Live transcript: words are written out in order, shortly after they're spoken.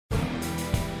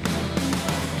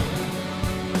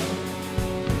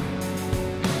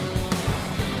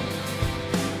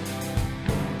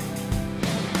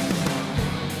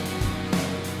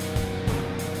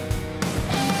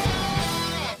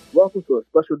welcome to a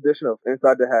special edition of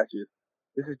Inside the Hatches.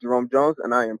 This is Jerome Jones,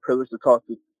 and I am privileged to talk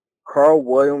to Carl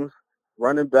Williams,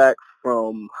 running back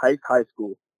from Heights High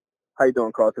School. How you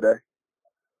doing, Carl, today?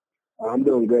 I'm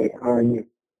doing great. How are you?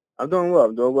 I'm doing well.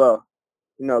 I'm doing well.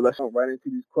 Let's jump right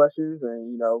into these questions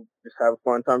and just have a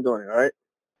fun time doing it. All right?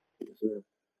 Yes, sir.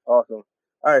 Awesome.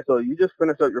 All right. So you just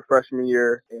finished up your freshman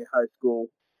year in high school.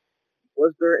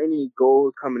 Was there any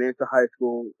goals coming into high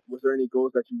school? Was there any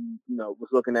goals that you was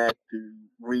looking at to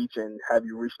reach, and have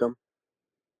you reached them?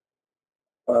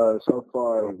 So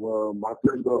far, well, my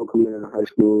first goal coming into high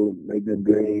school, make good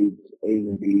grades, A's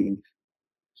and B's.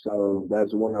 So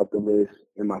that's one off the list.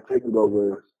 And my second goal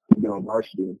was to be on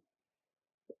varsity.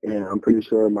 And I'm pretty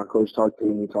sure my coach talked to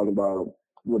me talking about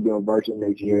we'll be on varsity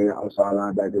next year, outside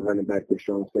linebacker, running back, and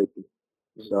strong safety.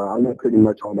 So I know pretty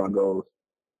much all my goals.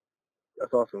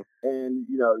 That's awesome. And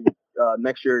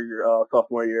next year, your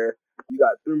sophomore year, you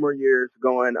got 3 more years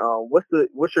going.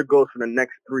 What's your goals for the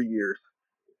next 3 years?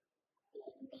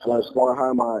 I want to score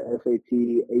high my SAT,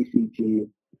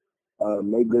 ACT,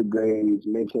 make good grades,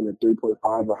 maintain a 3.5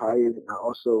 or higher, and I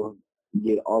also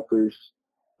get offers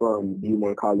from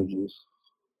D1 colleges.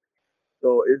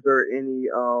 So, is there any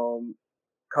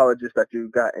colleges that you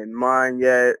got in mind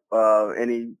yet?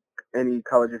 Any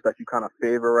colleges that you kind of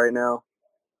favor right now?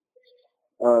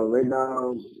 Right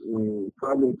now,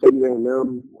 probably Texas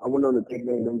A&M. I went on the Texas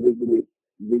A&M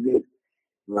visit.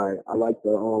 Like I like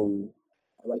the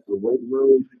weight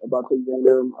room about Texas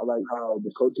A&M. I like how the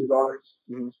coaches are,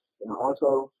 Mm-hmm. and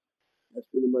also that's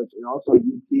pretty much, and also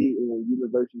UT and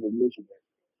University of Michigan.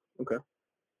 Okay.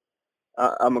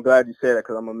 I'm glad you said that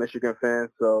because I'm a Michigan fan,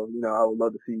 so I would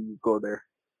love to see you go there.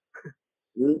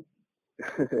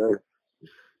 Mm-hmm.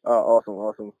 Awesome,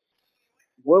 awesome.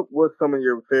 What was some of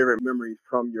your favorite memories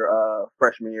from your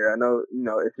freshman year? I know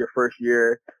it's your first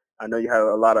year. I know you have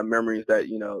a lot of memories that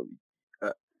uh,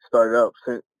 started up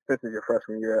since it's your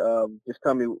freshman year. Just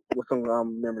tell me what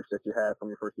some memories that you had from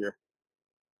your first year.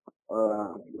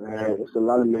 Man, it's a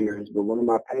lot of memories, but one of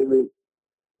my favorites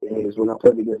is when I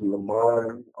played against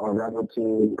Lamar, our rival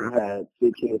team. We had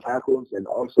 15 tackles, and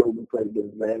also we played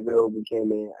against Vanville. We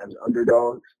came in as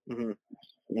underdogs, Mm-hmm.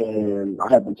 and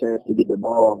I had the chance to get the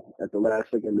ball at the last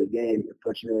second of the game and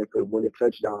push it in for the winning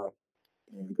touchdown.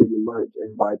 And pretty much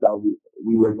everybody thought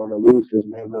we were going to lose since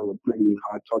Vanville was pretty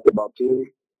high talked about team.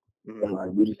 Mm-hmm. And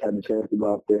like we just had the chance to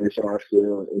go out there and show our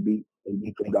skill and beat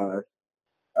some guys.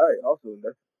 All right, awesome.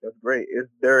 That's great. Is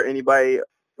there anybody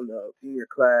from the senior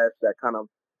class that kind of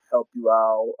helped you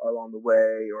out along the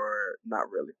way, or not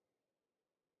really?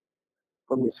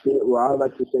 From the senior, well, I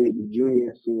like to say the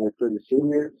junior and senior. For the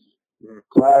senior Mm-hmm.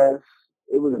 class,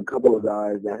 it was a couple of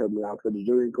guys that helped me out. For the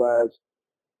junior class,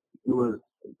 it was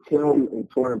Tim and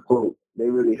Torrin Pope. They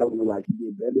really helped me like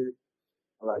get better.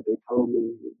 Like they told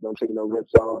me, don't take no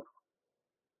reps off.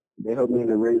 They helped me in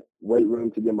the weight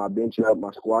room to get my bench up,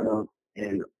 my squat up,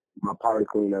 and my power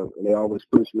clean up. And they always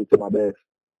push me to my best.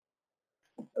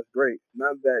 That's great.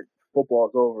 Now that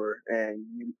football's over and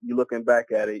you looking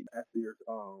back at it after your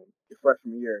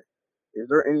freshman year, is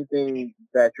there anything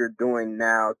that you're doing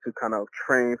now to kind of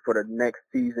train for the next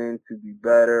season to be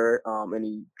better?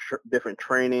 Any different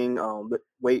training,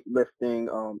 weight lifting,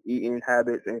 eating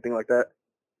habits, anything like that?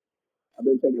 I've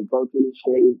been taking protein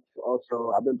shakes.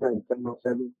 Also, I've been playing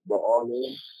 7-on-7, but all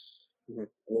in.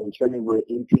 Mm-hmm. And training with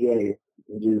EPA.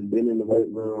 And just been in the weight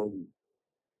room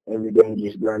every day,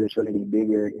 just grinding, trying to get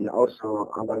bigger. And also,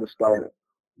 I'm going to start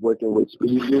working with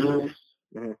speed gurus.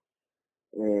 Mm-hmm.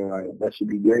 And like, that should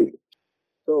be great.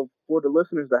 So for the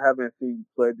listeners that haven't seen you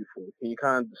play before, can you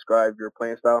kind of describe your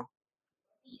playing style?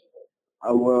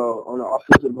 I will, on the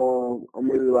offensive ball, I'm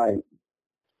really like,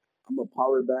 I'm a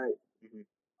power back. Mm-hmm.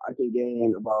 I can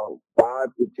gain about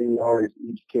 5 to 10 yards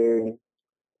each carry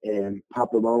and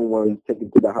pop a long one, take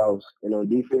it to the house. And on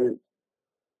defense,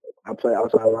 I play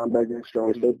outside linebacker,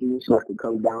 strong safety, so I can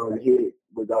come down and hit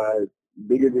with guys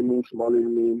bigger than me, smaller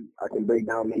than me. I can break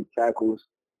down, make tackles,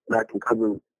 and I can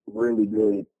cover really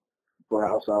good for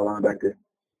an outside linebacker.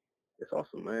 That's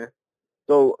awesome, man.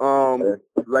 So,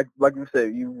 like you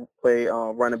said, you play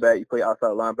running back, you play outside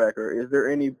linebacker. Is there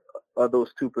any of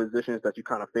those two positions that you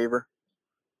kind of favor?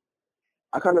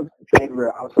 I kind of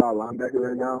favor outside linebacker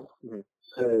right now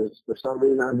because for some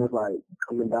reason I'm just like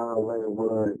coming down, laying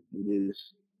wood, and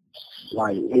just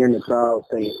like hearing the crowd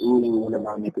say "ooh" whenever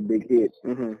I make a big hit.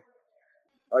 Mm-hmm.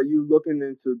 Are you looking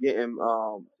into getting,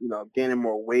 gaining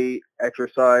more weight,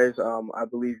 exercise? I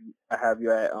believe I have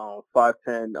you at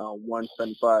 5'10",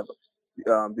 175.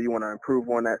 Do you want to improve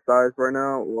on that size right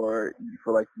now, or you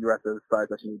feel like you're at the size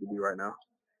that you need to be right now?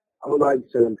 I would like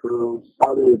to improve.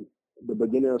 Probably the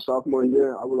beginning of sophomore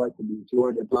year, I would like to be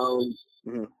 200 pounds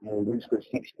and reach for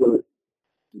 6 foot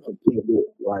to compete with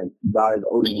like guys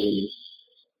older than me.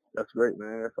 That's great,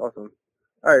 man. That's awesome.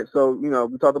 All right, so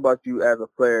we talked about you as a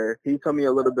player. Can you tell me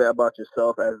a little bit about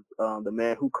yourself as the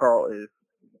man who Carl is?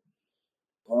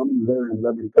 I'm a very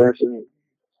loving person.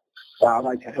 I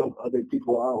like to help other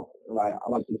people out. Like I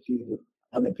like to see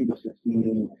other people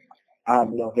succeed. I have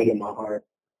no hate in my heart.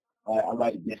 I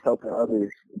like just helping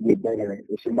others get better.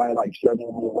 If somebody like struggling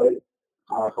in a way,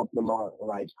 I'll help them out and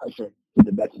like push them to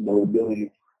the best of their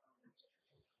ability.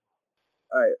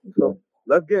 All right, so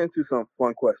let's get into some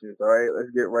fun questions. All right, let's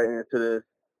get right into this.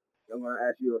 I'm going to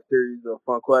ask you a series of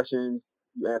fun questions.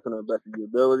 You answer them to the best of your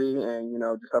ability,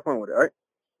 and just have fun with it. All right.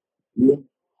 Yeah.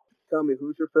 Tell me,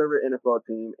 who's your favorite NFL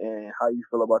team and how you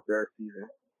feel about their season?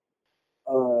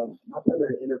 My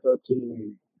favorite NFL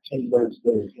team, Pittsburgh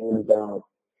Steelers, hands down.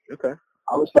 Okay.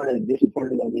 I was kind of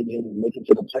disappointed that they didn't make it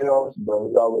to the playoffs, but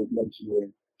we always next year.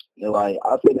 And like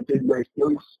I say, the Pittsburgh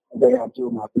Steelers, they have two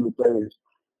of my favorite players,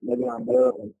 Le'Veon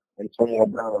Bell and Antonio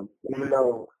Brown. Even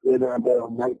though Le'Veon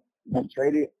Bell got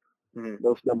traded,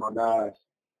 those still my guys.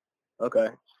 Okay.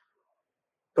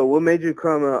 So what made you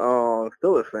become a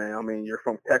Steelers fan? I mean, you're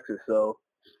from Texas, so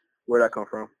where'd that come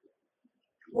from?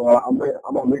 Well,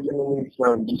 I'm originally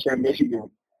from Detroit, Michigan.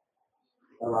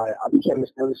 And like I became a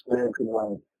Steelers fan because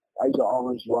like I used to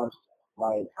always watch,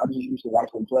 like I just used to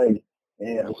watch them play.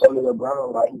 And Antonio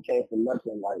Brown, like he came from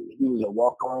nothing. Like he was a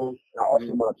walk-on. And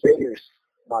also my trainer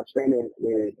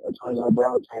is Antonio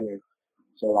Brown trainer.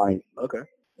 So like, okay.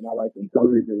 And I like the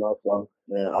colors and also,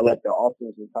 man, I like the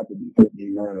offense and type of defense they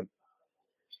run.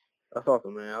 That's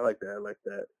awesome, man. I like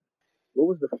that. What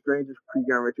was the strangest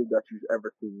pregame ritual that you've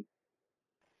ever seen?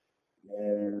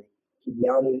 Man, to be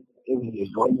honest, it was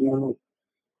just one dude.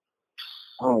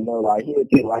 I don't know, like he'd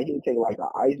take like an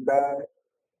ice bath.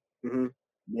 Then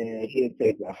he'd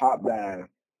take a hot bath.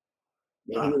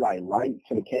 Then he'd like light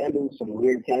some candles, some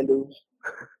weird candles.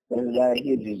 And that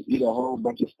he'd just eat a whole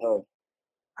bunch of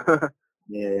stuff.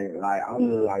 Yeah, like I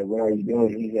was like, what are you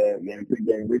doing? He said, man,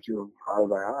 pregame ritual. I was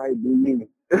like, all right, do you?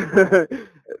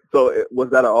 So was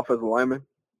that an offensive lineman?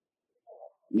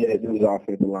 Yeah, it was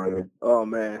offensive lineman. Oh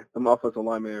man, some offensive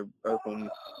linemen are some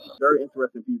very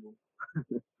interesting people.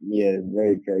 Yeah, it's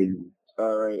very crazy.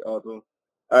 All right, awesome.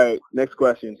 All right, next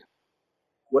question.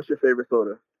 What's your favorite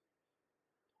soda?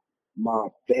 My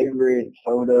favorite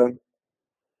soda,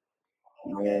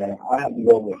 man, I have to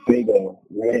go with Faygo,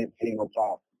 red Faygo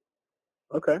Pop.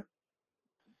 Okay.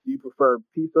 Do you prefer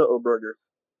pizza or burgers?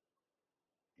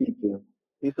 Pizza.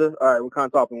 Pizza? All right, what kind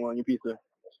of topping on your pizza?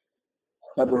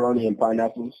 Pepperoni and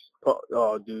pineapples.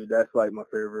 Oh, dude, that's like my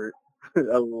favorite.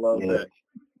 I love that.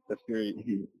 That's great.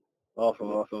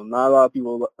 Awesome. Not a lot of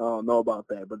people know about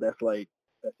that, but that's like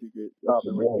that secret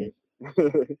topping right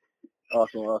there.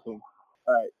 Awesome. All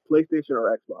right, PlayStation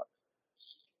or Xbox?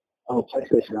 Oh,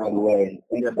 PlayStation all the way.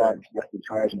 Xbox, that's the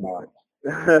trash box.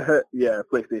 Yeah,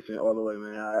 PlayStation all the way,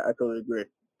 man. I totally agree.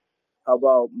 How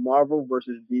about Marvel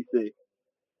versus DC?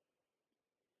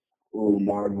 Ooh,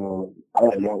 Marvel. I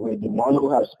like Marvel. Wait, did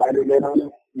Marvel have Spider-Man on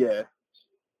it? Yeah.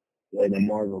 Yeah, the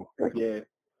Marvel. Yeah.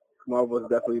 Marvel is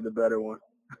definitely the better one.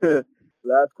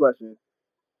 Last question.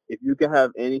 If you can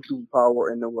have any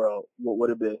superpower in the world, what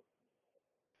would it be?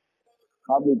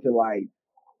 Probably to like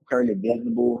turn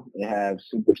invisible and have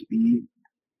super speed.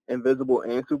 Invisible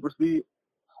and super speed?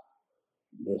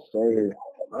 Yes, sir.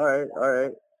 All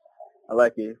right. I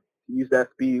like it. Use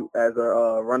that speed as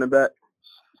a running back?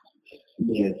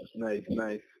 Yes.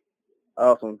 Nice.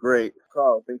 Awesome, great.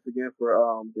 Carl, thanks again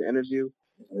for the interview.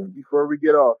 Before we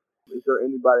get off, is there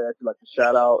anybody that you'd like to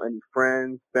shout out? Any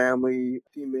friends, family,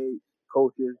 teammates,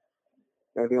 coaches,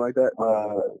 anything like that?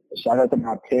 Shout out to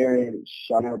my parents.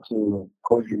 Shout out to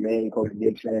Coach Jermaine, Coach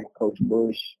Dixon, Coach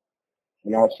Bush,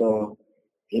 and also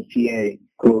NPA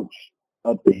Coach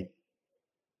Upton.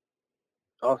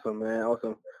 Awesome, man.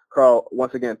 Awesome. Carl,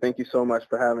 once again, thank you so much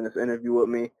for having this interview with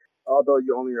me. Although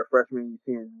you're only a freshman, you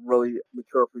seem really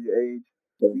mature for your age.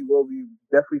 We will be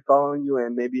definitely following you,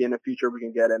 and maybe in the future we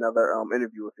can get another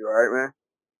interview with you. All right, man?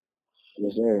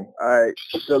 Yes, sir. All right.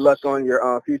 Good luck on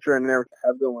your future and everything.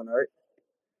 Have a good one, all right?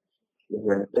 Yes,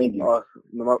 sir. Thank you.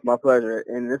 Awesome. My pleasure.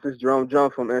 And this is Jerome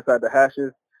Jones from Inside the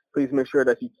Hashes. Please make sure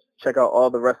that you check out all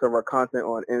the rest of our content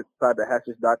on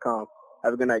InsideTheHashes.com.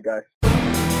 Have a good night, guys.